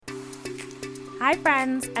Hi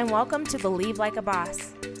friends, and welcome to Believe Like a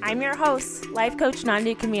Boss. I'm your host, life coach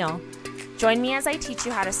Nandi Camille. Join me as I teach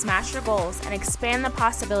you how to smash your goals and expand the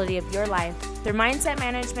possibility of your life through mindset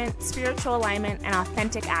management, spiritual alignment, and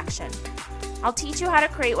authentic action. I'll teach you how to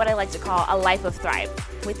create what I like to call a life of thrive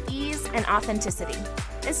with ease and authenticity.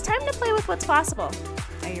 It's time to play with what's possible.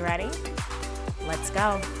 Are you ready? Let's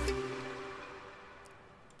go.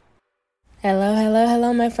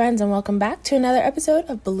 Hello, my friends, and welcome back to another episode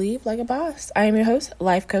of Believe Like a Boss. I am your host,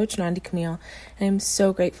 life coach Nandi Camille, and I'm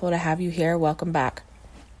so grateful to have you here. Welcome back.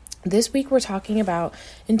 This week, we're talking about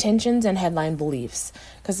intentions and headline beliefs,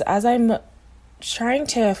 because as I'm trying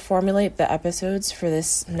to formulate the episodes for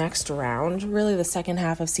this next round, really the second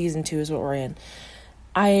half of season 2 is what we're in,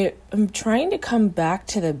 I am trying to come back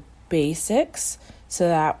to the basics, so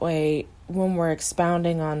that way, when we're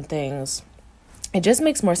expounding on things, it just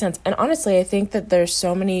makes more sense. And honestly, I think that there's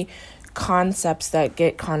so many concepts that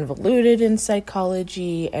get convoluted in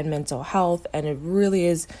psychology and mental health, and it really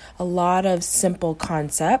is a lot of simple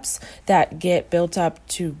concepts that get built up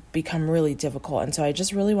to become really difficult. And so I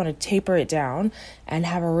just really want to taper it down and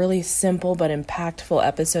have a really simple but impactful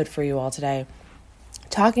episode for you all today,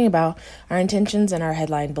 talking about our intentions and our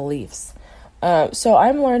headline beliefs. So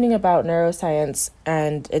I'm learning about neuroscience,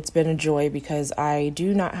 and it's been a joy because I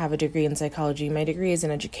do not have a degree in psychology. My degree is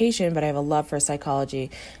in education, but I have a love for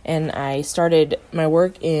psychology. And I started my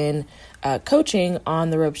work in coaching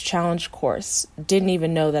on the Ropes Challenge course. Didn't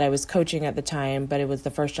even know that I was coaching at the time, but it was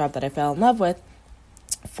the first job that I fell in love with.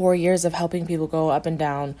 4 years of helping people go up and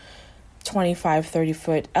down 25,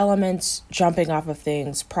 30-foot elements, jumping off of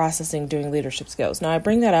things, processing, doing leadership skills. Now, I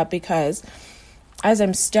bring that up because as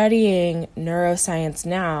I'm studying neuroscience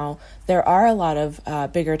now, there are a lot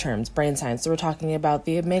of bigger terms, brain science. So we're talking about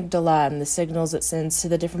the amygdala and the signals it sends to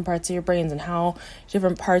the different parts of your brains and how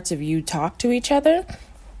different parts of you talk to each other.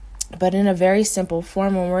 But in a very simple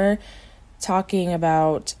form, when we're talking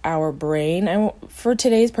about our brain, for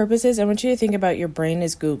today's purposes, I want you to think about your brain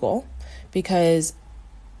as Google, because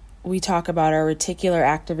we talk about our reticular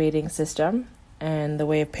activating system, and the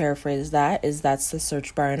way of paraphrase that is that's the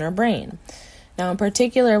search bar in our brain. Now, in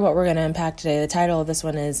particular, what we're going to unpack today, the title of this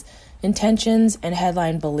one is Intentions and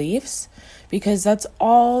Headline Beliefs, because that's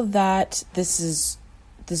all that this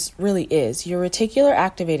really is. Your reticular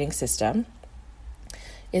activating system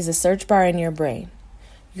is a search bar in your brain.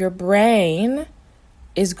 Your brain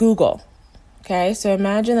is Google. Okay, so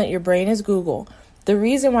imagine that your brain is Google. The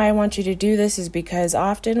reason why I want you to do this is because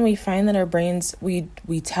often we find that our brains, we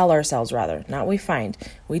tell ourselves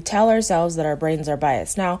that our brains are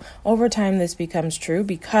biased. Now, over time, this becomes true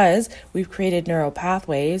because we've created neural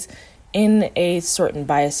pathways in a certain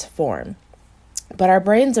bias form. But our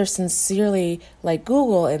brains are sincerely like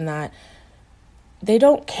Google in that they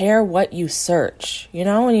don't care what you search. You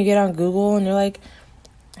know, when you get on Google and you're like,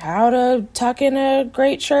 how to tuck in a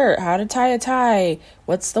great shirt, how to tie a tie,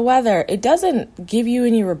 what's the weather? It doesn't give you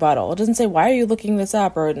any rebuttal. It doesn't say, why are you looking this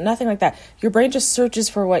up, or nothing like that. Your brain just searches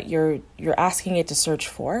for what you're asking it to search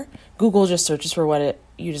for. Google just searches for what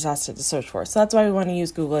you just asked it to search for. So that's why we want to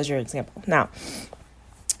use Google as your example. Now,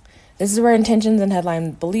 this is where intentions and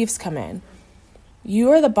headline beliefs come in. You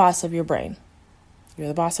are the boss of your brain. You're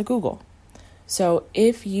the boss of Google. So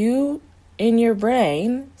if you in your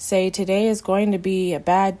brain say today is going to be a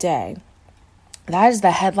bad day, that is the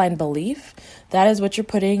headline belief. That is what you're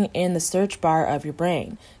putting in the search bar of your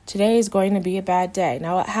brain. Today is going to be a bad day.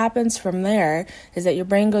 Now, what happens from there is that your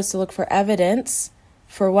brain goes to look for evidence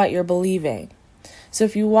for what you're believing. So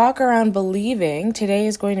if you walk around believing today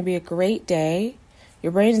is going to be a great day,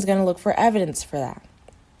 your brain is going to look for evidence for that.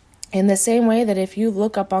 In the same way that if you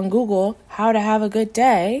look up on Google how to have a good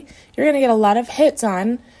day, you're going to get a lot of hits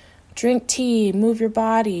on drink tea, move your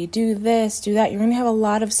body, do this, do that. You're going to have a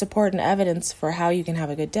lot of support and evidence for how you can have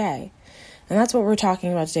a good day. And that's what we're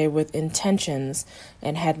talking about today with intentions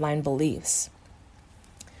and headline beliefs.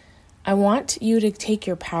 I want you to take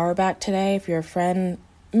your power back today. If you're a friend,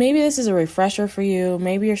 maybe this is a refresher for you.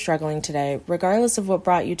 Maybe you're struggling today, regardless of what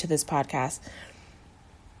brought you to this podcast.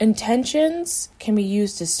 Intentions can be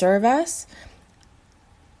used to serve us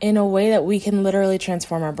in a way that we can literally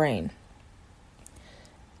transform our brain.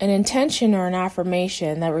 An intention or an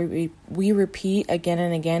affirmation that we repeat again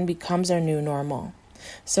and again becomes our new normal.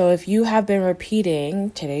 So if you have been repeating,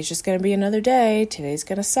 today's just going to be another day, today's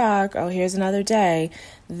going to suck, oh, here's another day,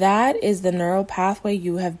 that is the neural pathway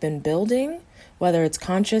you have been building, whether it's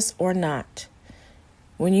conscious or not.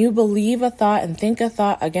 When you believe a thought and think a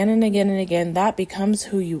thought again and again and again, that becomes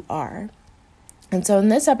who you are. And so in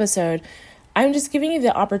this episode, I'm just giving you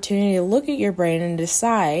the opportunity to look at your brain and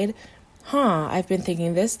decide I've been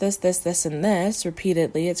thinking this, and this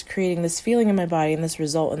repeatedly. It's creating this feeling in my body and this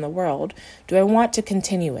result in the world. Do I want to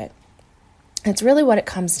continue it? It's really what it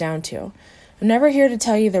comes down to. I'm never here to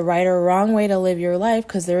tell you the right or wrong way to live your life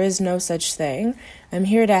because there is no such thing. I'm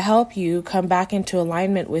here to help you come back into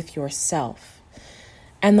alignment with yourself.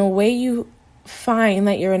 And the way you find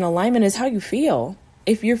that you're in alignment is how you feel.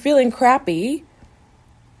 If you're feeling crappy,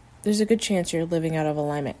 there's a good chance you're living out of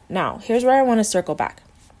alignment. Now, here's where I want to circle back.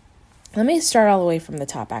 Let me start all the way from the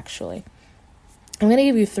top, actually. I'm going to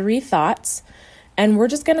give you 3 thoughts, and we're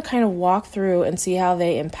just going to kind of walk through and see how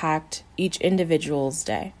they impact each individual's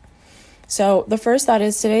day. So the first thought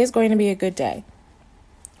is today is going to be a good day,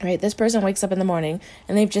 right? This person wakes up in the morning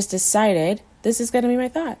and they've just decided this is going to be my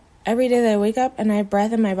thought. Every day that I wake up and I have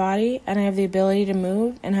breath in my body and I have the ability to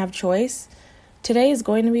move and have choice, today is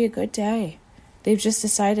going to be a good day. They've just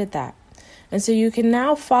decided that. And so you can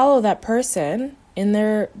now follow that person in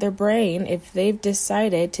their brain. If they've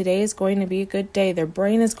decided today is going to be a good day, their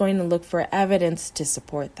brain is going to look for evidence to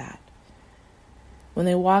support that. When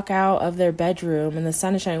they walk out of their bedroom and the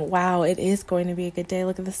sun is shining, wow, it is going to be a good day.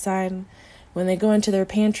 Look at the sun. When they go into their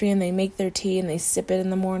pantry and they make their tea and they sip it in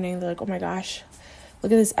the morning, they're like, oh my gosh,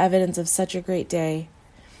 look at this evidence of such a great day.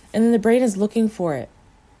 And then the brain is looking for it.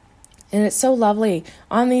 And it's so lovely.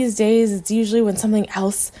 On these days, it's usually when something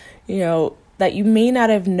else, that you may not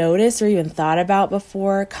have noticed or even thought about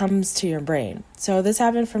before comes to your brain. So this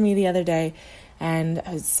happened for me the other day, and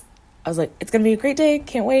I was like, it's going to be a great day.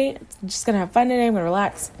 Can't wait. I'm just going to have fun today. I'm going to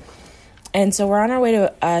relax. And so we're on our way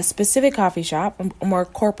to a specific coffee shop, a more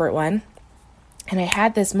corporate one. And I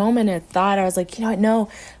had this moment of thought. I was like, no,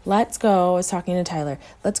 let's go. I was talking to Tyler.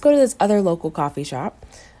 Let's go to this other local coffee shop.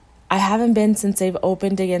 I haven't been since they've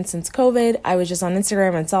opened again since COVID. I was just on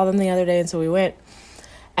Instagram and saw them the other day. And so we went.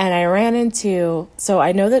 And I ran into, so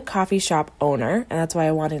I know the coffee shop owner, and that's why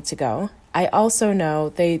I wanted to go. I also know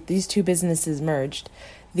these 2 businesses merged.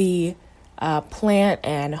 The plant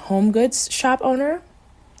and home goods shop owner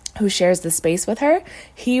who shares the space with her,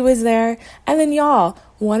 he was there. And then y'all,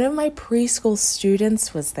 one of my preschool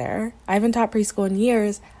students was there. I haven't taught preschool in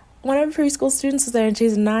years. One of my preschool students was there, and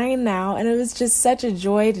she's 9 now. And it was just such a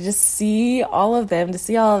joy to just see all of them, to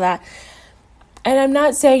see all of that. And I'm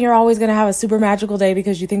not saying you're always going to have a super magical day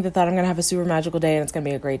because you think that I'm going to have a super magical day and it's going to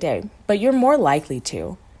be a great day. But you're more likely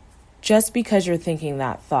to, just because you're thinking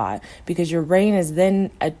that thought, because your brain is then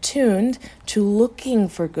attuned to looking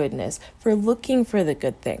for goodness, for looking for the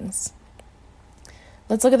good things.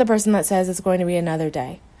 Let's look at the person that says it's going to be another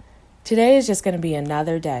day. Today is just going to be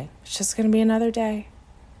another day. It's just going to be another day.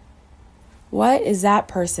 What is that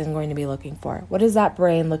person going to be looking for? What is that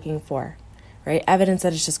brain looking for? Right? Evidence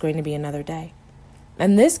that it's just going to be another day.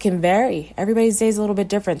 And this can vary. Everybody's day is a little bit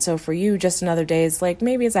different. So for you, just another day is like,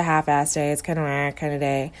 maybe it's a half-ass day. It's kind of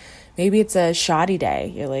day. Maybe it's a shoddy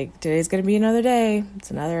day. You're like, today's going to be another day. It's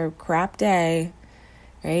another crap day,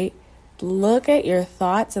 right? Look at your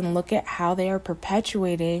thoughts and look at how they are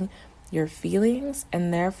perpetuating your feelings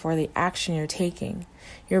and therefore the action you're taking.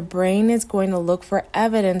 Your brain is going to look for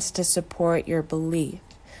evidence to support your belief.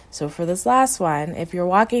 So for this last one, if you're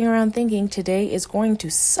walking around thinking today is going to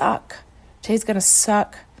suck, today's going to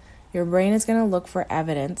suck, your brain is going to look for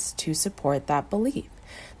evidence to support that belief.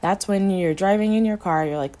 That's when you're driving in your car,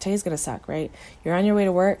 you're like, today's going to suck, right? You're on your way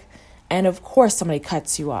to work, and of course somebody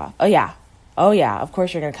cuts you off. Oh yeah, of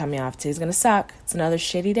course you're going to cut me off. Today's going to suck. It's another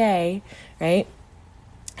shitty day, right?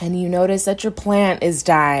 And you notice that your plant is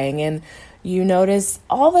dying, and you notice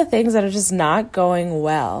all the things that are just not going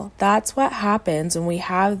well. That's what happens when we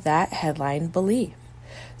have that headline belief.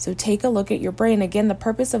 So take a look at your brain. Again, the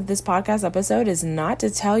purpose of this podcast episode is not to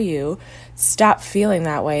tell you, stop feeling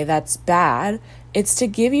that way, that's bad. It's to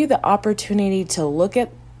give you the opportunity to look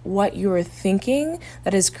at what you are thinking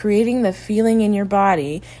that is creating the feeling in your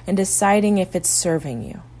body and deciding if it's serving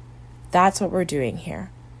you. That's what we're doing here.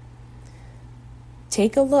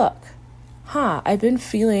 Take a look. I've been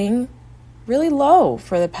feeling really low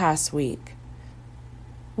for the past week.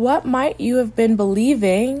 What might you have been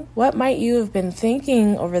believing? What might you have been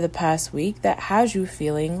thinking over the past week that has you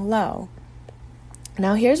feeling low?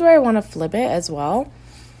 Now, here's where I want to flip it as well.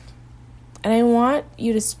 And I want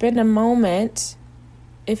you to spend a moment,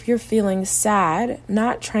 if you're feeling sad,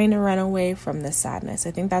 not trying to run away from the sadness.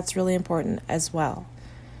 I think that's really important as well.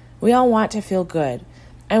 We all want to feel good.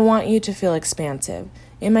 I want you to feel expansive.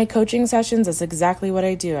 In my coaching sessions, that's exactly what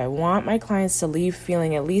I do. I want my clients to leave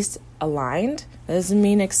feeling at least aligned. That doesn't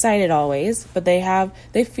mean excited always, but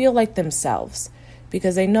they feel like themselves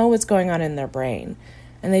because they know what's going on in their brain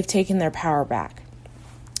and they've taken their power back.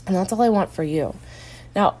 And that's all I want for you.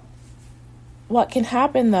 Now, what can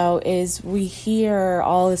happen, though, is we hear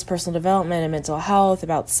all this personal development and mental health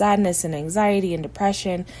about sadness and anxiety and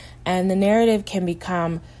depression, and the narrative can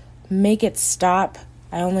become, make it stop,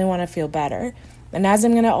 I only want to feel better. And as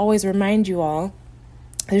I'm going to always remind you all,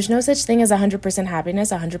 there's no such thing as 100%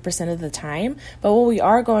 happiness 100% of the time, but what we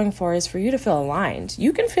are going for is for you to feel aligned.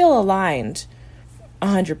 You can feel aligned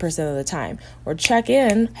 100% of the time, or check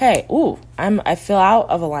in, hey, I feel out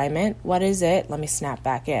of alignment. What is it? Let me snap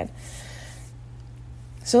back in.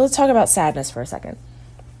 So let's talk about sadness for a second.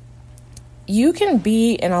 You can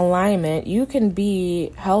be in alignment, you can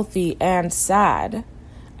be healthy and sad.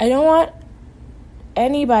 I don't want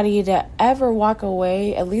anybody to ever walk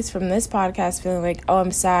away, at least from this podcast, feeling like, oh,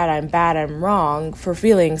 I'm sad, I'm bad, I'm wrong for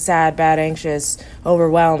feeling sad, bad, anxious,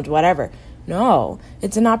 overwhelmed, whatever. No,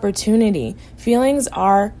 it's an opportunity. Feelings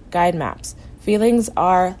are guide maps. Feelings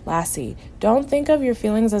are lassie. Don't think of your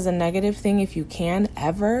feelings as a negative thing if you can,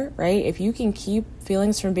 ever, right? If you can keep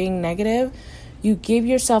feelings from being negative, you give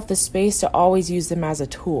yourself the space to always use them as a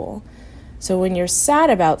tool. So when you're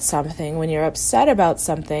sad about something, when you're upset about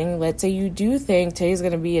something, let's say you do think today's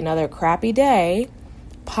going to be another crappy day,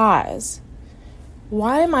 pause.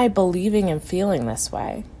 Why am I believing and feeling this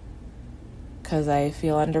way? Because I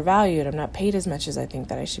feel undervalued. I'm not paid as much as I think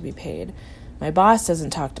that I should be paid. My boss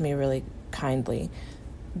doesn't talk to me really kindly.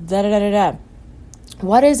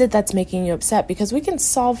 What is it that's making you upset? Because we can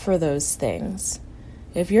solve for those things.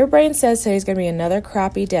 If your brain says today's going to be another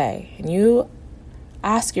crappy day, and you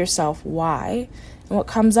ask yourself why, and what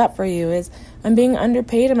comes up for you is, I'm being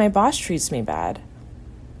underpaid and my boss treats me bad.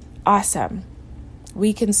 Awesome.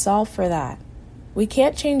 We can solve for that. We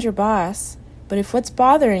can't change your boss, but if what's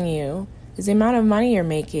bothering you is the amount of money you're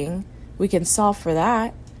making, we can solve for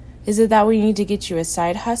that. Is it that we need to get you a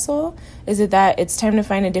side hustle? Is it that it's time to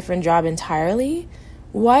find a different job entirely?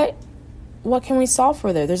 What can we solve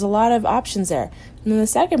for there? There's a lot of options there. And then the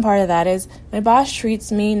second part of that is, my boss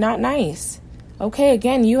treats me not nice. Okay,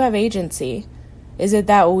 again, you have agency. Is it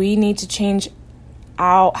that we need to change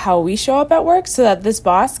how we show up at work so that this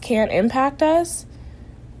boss can't impact us?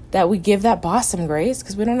 That we give that boss some grace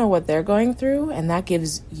because we don't know what they're going through, and that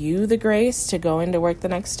gives you the grace to go into work the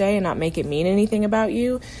next day and not make it mean anything about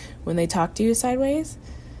you when they talk to you sideways?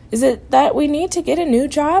 Is it that we need to get a new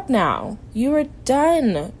job now? You are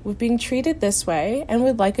done with being treated this way and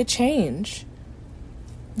would like a change.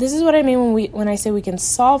 This is what I mean when I say we can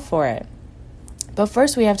solve for it. But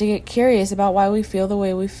first we have to get curious about why we feel the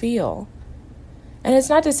way we feel. And it's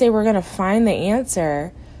not to say we're going to find the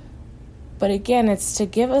answer, but again, it's to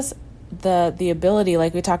give us the ability,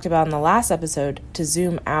 like we talked about in the last episode, to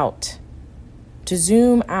zoom out. To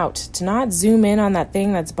zoom out. To not zoom in on that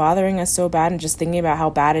thing that's bothering us so bad and just thinking about how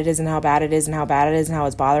bad it is and how bad it is and how bad it is and how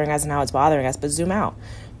it's bothering us and how it's bothering us, but zoom out.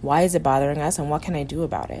 Why is it bothering us and what can I do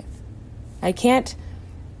about it? I can't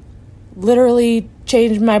literally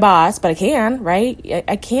change my boss, but I can, right?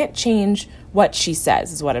 I can't change what she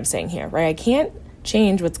says is what I'm saying here, right? I can't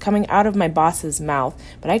change what's coming out of my boss's mouth,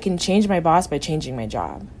 but I can change my boss by changing my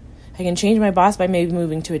job. I can change my boss by maybe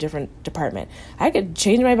moving to a different department. I could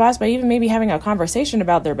change my boss by even maybe having a conversation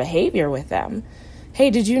about their behavior with them. Hey,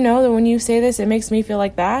 did you know that when you say this, it makes me feel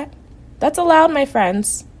like that? That's allowed, my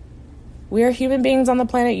friends. We are human beings on the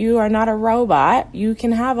planet. You are not a robot. You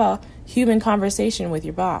can have a human conversation with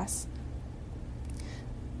your boss.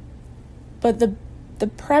 But the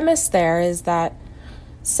premise there is that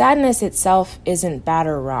sadness itself isn't bad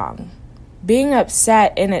or wrong. Being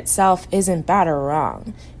upset in itself isn't bad or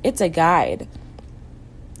wrong. It's a guide.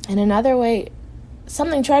 In another way,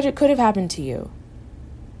 something tragic could have happened to you.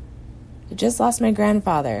 I just lost my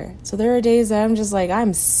grandfather. So there are days that I'm just like,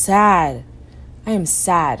 I'm sad. I am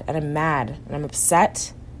sad and I'm mad and I'm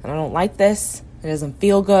upset and I don't like this. It doesn't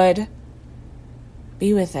feel good.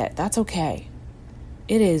 Be with it. That's okay.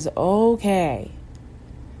 It is okay.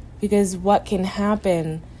 Because what can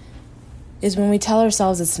happen is when we tell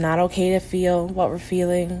ourselves it's not okay to feel what we're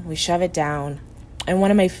feeling, we shove it down. And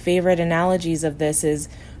one of my favorite analogies of this is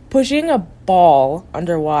pushing a ball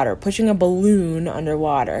underwater, pushing a balloon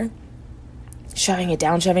underwater, shoving it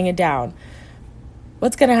down.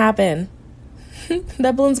 What's going to happen?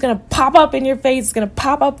 That balloon's going to pop up in your face. It's going to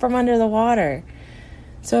pop up from under the water.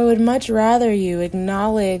 So I would much rather you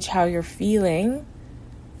acknowledge how you're feeling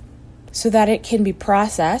so that it can be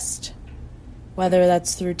processed, whether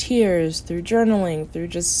that's through tears, through journaling, through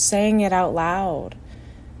just saying it out loud.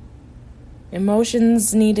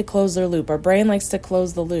 Emotions need to close their loop. Our brain likes to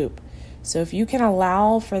close the loop. So if you can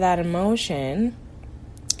allow for that emotion,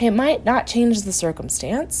 it might not change the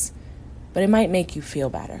circumstance, but it might make you feel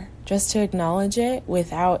better. Just to acknowledge it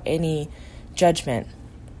without any judgment.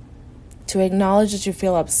 To acknowledge that you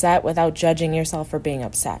feel upset without judging yourself for being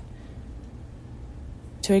upset.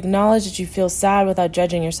 To acknowledge that you feel sad without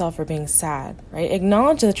judging yourself for being sad, right?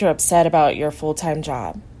 Acknowledge that you're upset about your full-time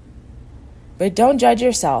job. But don't judge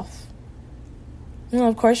yourself. Well,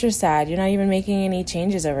 of course you're sad. You're not even making any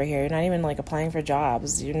changes over here. You're not even applying for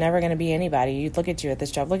jobs. You're never going to be anybody. You look at you at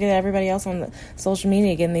this job. Look at everybody else on the social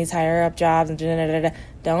media getting these higher up jobs. And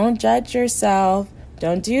Don't judge yourself.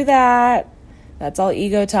 Don't do that. That's all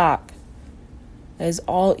ego talk. That is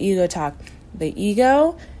all ego talk. The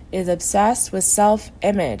ego is obsessed with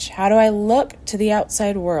self-image. How do I look to the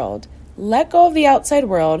outside world? Let go of the outside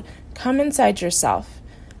world. Come inside yourself.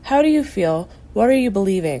 How do you feel? What are you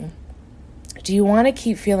believing? Do you want to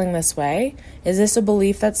keep feeling this way? Is this a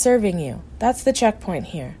belief that's serving you? That's the checkpoint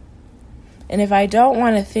here. And if I don't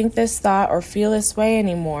want to think this thought or feel this way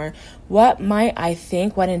anymore, what might I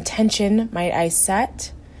think? What intention might I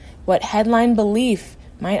set? What headline belief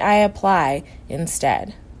might I apply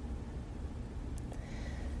instead?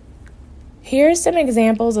 Here's some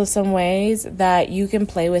examples of some ways that you can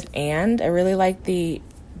play with and. I really like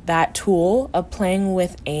that tool of playing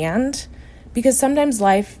with and, because sometimes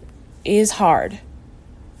life is hard.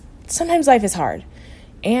 Sometimes life is hard,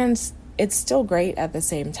 and it's still great at the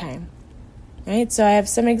same time, right? So I have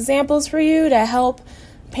some examples for you to help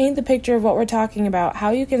paint the picture of what we're talking about, how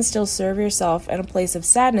you can still serve yourself in a place of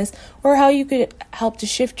sadness, or how you could help to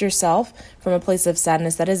shift yourself from a place of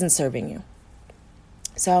sadness that isn't serving you.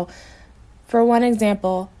 So for one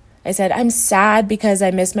example, I said, I'm sad because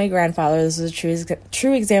I miss my grandfather. This is a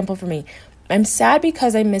true example for me. I'm sad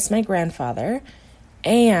because I miss my grandfather,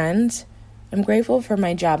 and I'm grateful for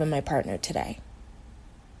my job and my partner today.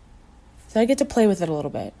 So I get to play with it a little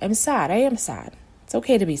bit. I'm sad. I am sad. It's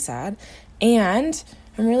okay to be sad. And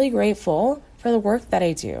I'm really grateful for the work that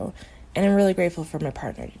I do. And I'm really grateful for my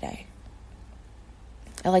partner today.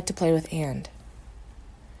 I like to play with and.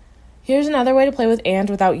 Here's another way to play with and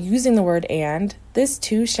without using the word and. This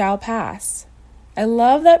too shall pass. I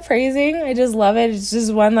love that phrasing. I just love it. It's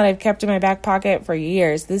just one that I've kept in my back pocket for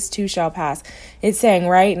years. This too shall pass. It's saying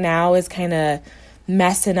right now is kind of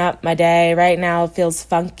messing up my day. Right now it feels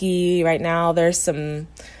funky. Right now there's some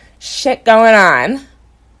shit going on.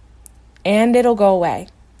 And it'll go away.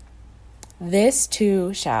 This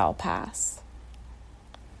too shall pass.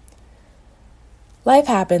 Life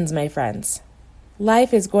happens, my friends.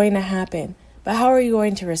 Life is going to happen. But how are you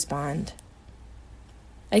going to respond?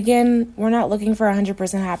 Again, we're not looking for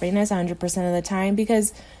 100% happiness 100% of the time,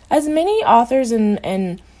 because as many authors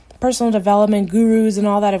and personal development gurus and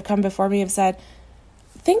all that have come before me have said,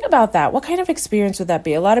 think about that. What kind of experience would that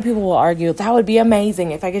be? A lot of people will argue, that would be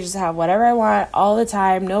amazing if I could just have whatever I want all the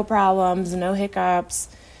time, no problems, no hiccups.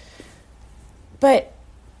 But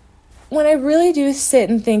when I really do sit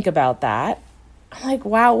and think about that, I'm like,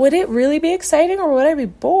 wow, would it really be exciting, or would I be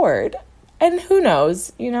bored? And who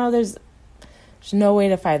knows? There's no way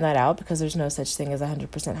to find that out, because there's no such thing as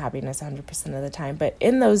 100% happiness 100% of the time. But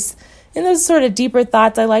in those sort of deeper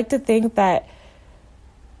thoughts, I like to think that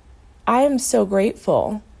I am so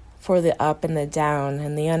grateful for the up and the down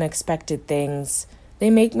and the unexpected things. They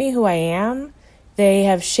make me who I am. They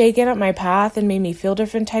have shaken up my path and made me feel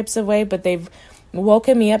different types of way, but they've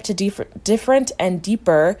woken me up to different and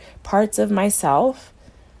deeper parts of myself.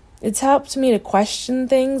 It's helped me to question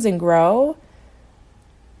things and grow.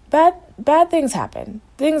 Bad things happen.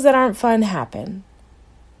 Things that aren't fun happen.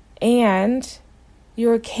 And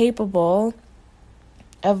you're capable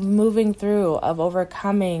of moving through, of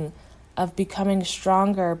overcoming, of becoming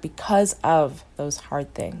stronger because of those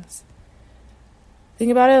hard things.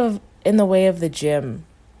 Think about it in the way of the gym.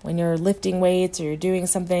 When you're lifting weights or you're doing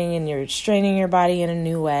something and you're straining your body in a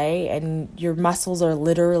new way and your muscles are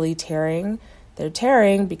literally tearing, they're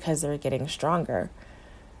tearing because they're getting stronger.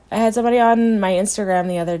 I had somebody on my Instagram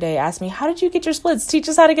the other day ask me, how did you get your splits? Teach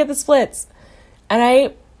us how to get the splits.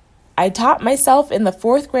 And I taught myself in the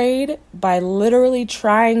 4th grade by literally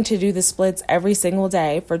trying to do the splits every single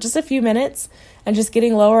day for just a few minutes and just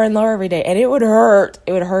getting lower and lower every day. And it would hurt.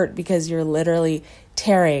 It would hurt because you're literally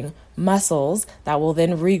tearing muscles that will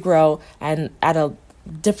then regrow and at a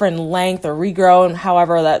different length or regrow, and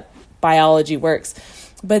however that biology works.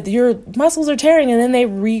 But your muscles are tearing and then they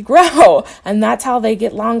regrow. And that's how they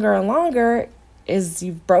get longer and longer, is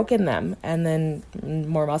you've broken them. And then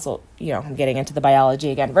more muscle, I'm getting into the biology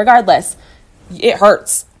again. Regardless, it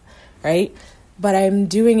hurts, right? But I'm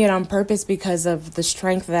doing it on purpose because of the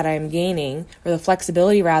strength that I'm gaining, or the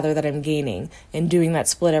flexibility rather that I'm gaining in doing that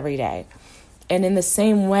split every day. And in the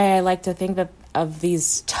same way, I like to think that of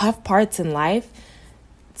these tough parts in life,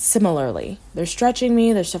 similarly. They're stretching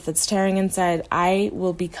me. There's stuff that's tearing inside. I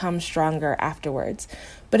will become stronger afterwards.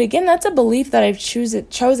 But again, that's a belief that I've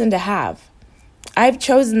chosen to have. I've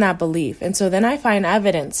chosen that belief. And so then I find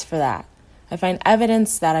evidence for that. I find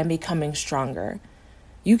evidence that I'm becoming stronger.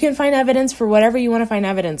 You can find evidence for whatever you want to find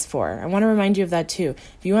evidence for. I want to remind you of that too.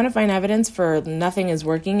 If you want to find evidence for nothing is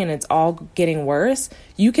working and it's all getting worse,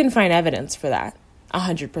 you can find evidence for that,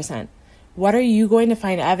 100%. What are you going to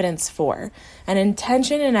find evidence for? An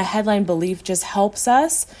intention and a headline belief just helps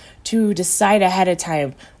us to decide ahead of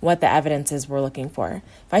time what the evidence is we're looking for.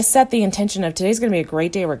 If I set the intention of today's going to be a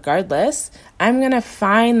great day regardless, I'm going to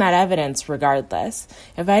find that evidence regardless.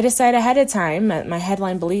 If I decide ahead of time that my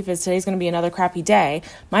headline belief is today's going to be another crappy day,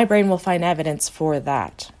 my brain will find evidence for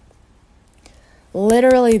that.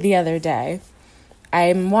 Literally the other day,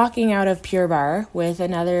 I'm walking out of Pure Barre with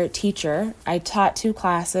another teacher. I taught 2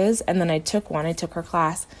 classes, and then I took her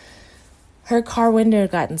class. Her car window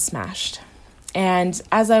had gotten smashed. And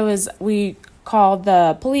we called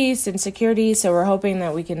the police and security, so we're hoping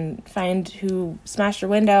that we can find who smashed her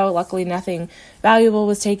window. Luckily, nothing valuable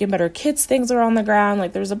was taken, but her kids' things were on the ground.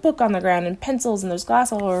 Like, there's a book on the ground and pencils, and there's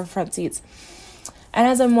glass all over her front seats. And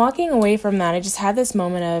as I'm walking away from that, I just had this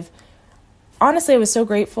moment of, honestly, I was so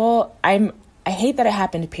grateful. I hate that it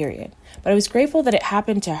happened, period. But I was grateful that it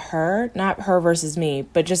happened to her, not her versus me,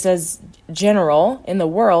 but just as general in the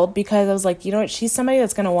world, because I was like, you know what? She's somebody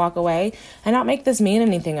that's going to walk away and not make this mean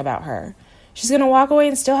anything about her. She's going to walk away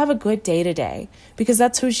and still have a good day today because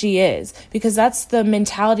that's who she is, because that's the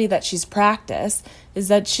mentality that she's practiced, is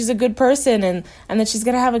that she's a good person and that she's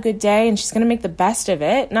going to have a good day and she's going to make the best of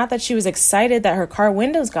it. Not that she was excited that her car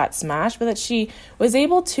windows got smashed, but that she was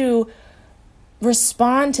able to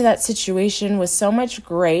respond to that situation with so much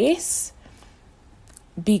grace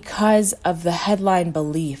because of the headline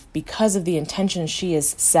belief, because of the intention she has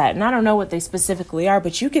set. And I don't know what they specifically are,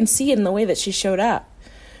 but you can see it in the way that she showed up.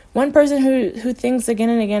 One person who thinks again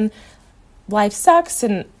and again, life sucks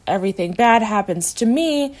and everything bad happens to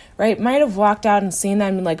me, right, might have walked out and seen that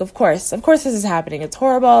and been like, of course this is happening. It's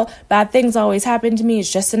horrible. Bad things always happen to me.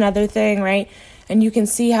 It's just another thing, right? And you can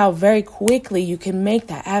see how very quickly you can make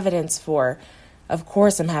that evidence for, of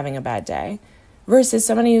course I'm having a bad day, versus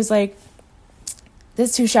somebody who's like,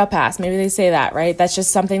 this too shall pass. Maybe they say that, right? That's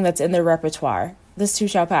just something that's in their repertoire. This too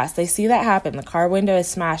shall pass. They see that happen. The car window is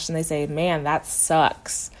smashed and they say, man, that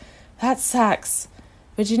sucks. That sucks.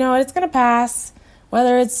 But you know what? It's going to pass.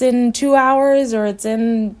 Whether it's in 2 hours or it's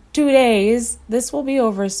in 2 days, this will be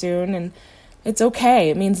over soon. And it's okay.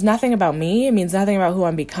 It means nothing about me. It means nothing about who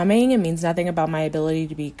I'm becoming. It means nothing about my ability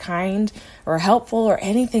to be kind or helpful or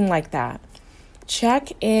anything like that.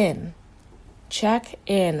 Check in. Check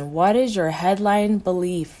in. What is your headline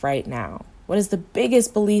belief right now? What is the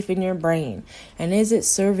biggest belief in your brain? And is it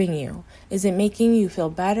serving you? Is it making you feel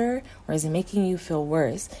better or is it making you feel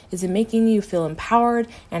worse? Is it making you feel empowered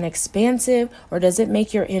and expansive or does it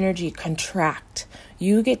make your energy contract?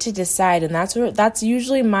 You get to decide, and that's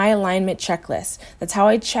usually my alignment checklist. That's how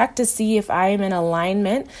I check to see if I am in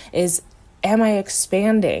alignment is, am I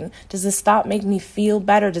expanding? Does this thought make me feel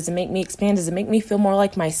better? Does it make me expand? Does it make me feel more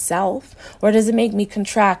like myself? Or does it make me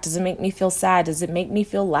contract? Does it make me feel sad? Does it make me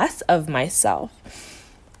feel less of myself?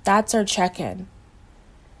 That's our check-in.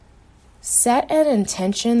 Set an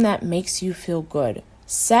intention that makes you feel good.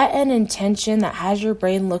 Set an intention that has your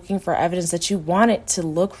brain looking for evidence that you want it to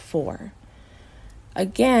look for.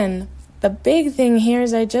 Again, the big thing here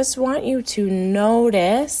is I just want you to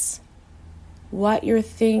notice what you're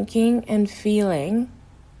thinking and feeling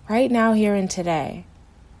right now, here and today.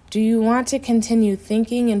 Do you want to continue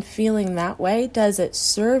thinking and feeling that way? Does it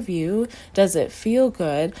serve you? Does it feel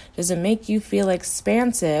good? Does it make you feel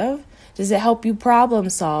expansive? Does it help you problem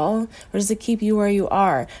solve? Or does it keep you where you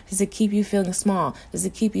are? Does it keep you feeling small? Does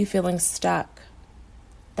it keep you feeling stuck?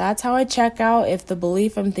 That's how I check out if the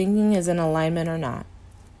belief I'm thinking is in alignment or not.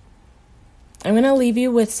 I'm going to leave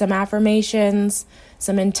you with some affirmations,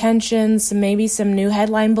 some intentions, maybe some new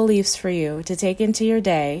headline beliefs for you to take into your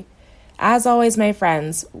day. As always, my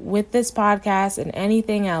friends, with this podcast and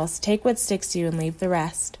anything else, take what sticks to you and leave the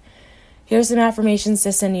rest. Here's some affirmations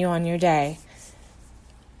to send you on your day.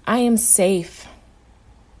 I am safe.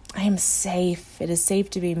 I am safe. It is safe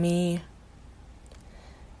to be me.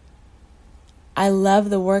 I love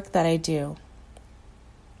the work that I do.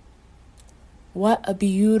 What a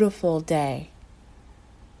beautiful day.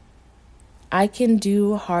 I can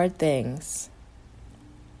do hard things.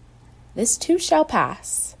 This too shall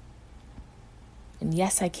pass. And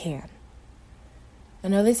yes, I can. I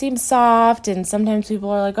know they seem soft, and sometimes people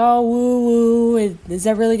are like, oh, woo-woo, is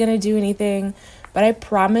that really going to do anything? But I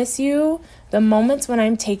promise you, the moments when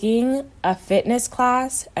I'm taking a fitness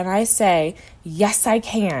class and I say, yes, I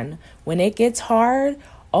can, when it gets hard,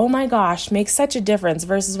 oh my gosh, makes such a difference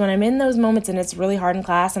versus when I'm in those moments and it's really hard in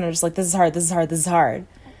class and I'm just like, this is hard, this is hard, this is hard.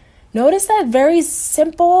 Notice that very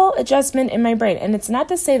simple adjustment in my brain. And it's not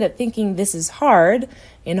to say that thinking this is hard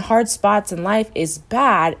in hard spots in life is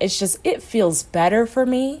bad. It's just it feels better for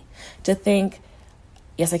me to think,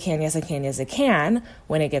 yes, I can, yes, I can, yes, I can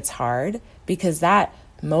when it gets hard, because that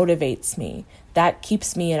motivates me. That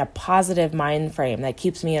keeps me in a positive mind frame. That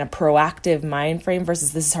keeps me in a proactive mind frame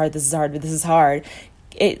versus this is hard, this is hard, this is hard.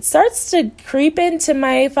 It starts to creep into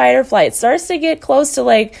my fight or flight. It starts to get close to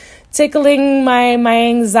like tickling my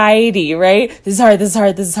anxiety, right? This is hard, this is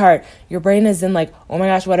hard, this is hard. Your brain is in like, oh my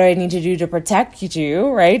gosh, what do I need to do to protect you,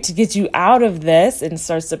 right? To get you out of this, and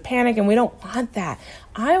starts to panic, and we don't want that.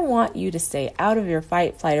 I want you to stay out of your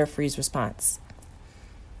fight, flight, or freeze response.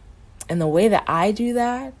 And the way that I do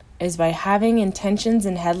that is by having intentions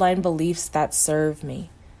and headline beliefs that serve me.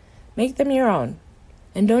 Make them your own.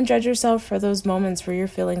 And don't judge yourself for those moments where you're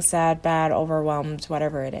feeling sad, bad, overwhelmed,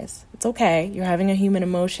 whatever it is. It's okay. You're having a human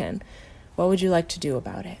emotion. What would you like to do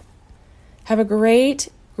about it? Have a great,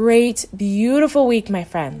 great, beautiful week, my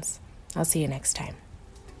friends. I'll see you next time.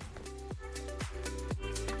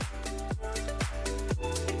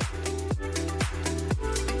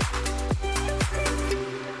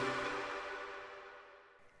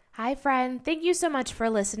 Hi, friend. Thank you so much for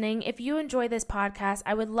listening. If you enjoy this podcast,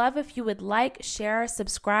 I would love if you would like, share,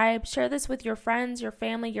 subscribe, share this with your friends, your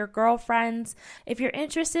family, your girlfriends. If you're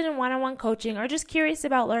interested in one-on-one coaching or just curious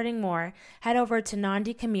about learning more, head over to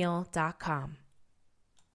nandicamille.com.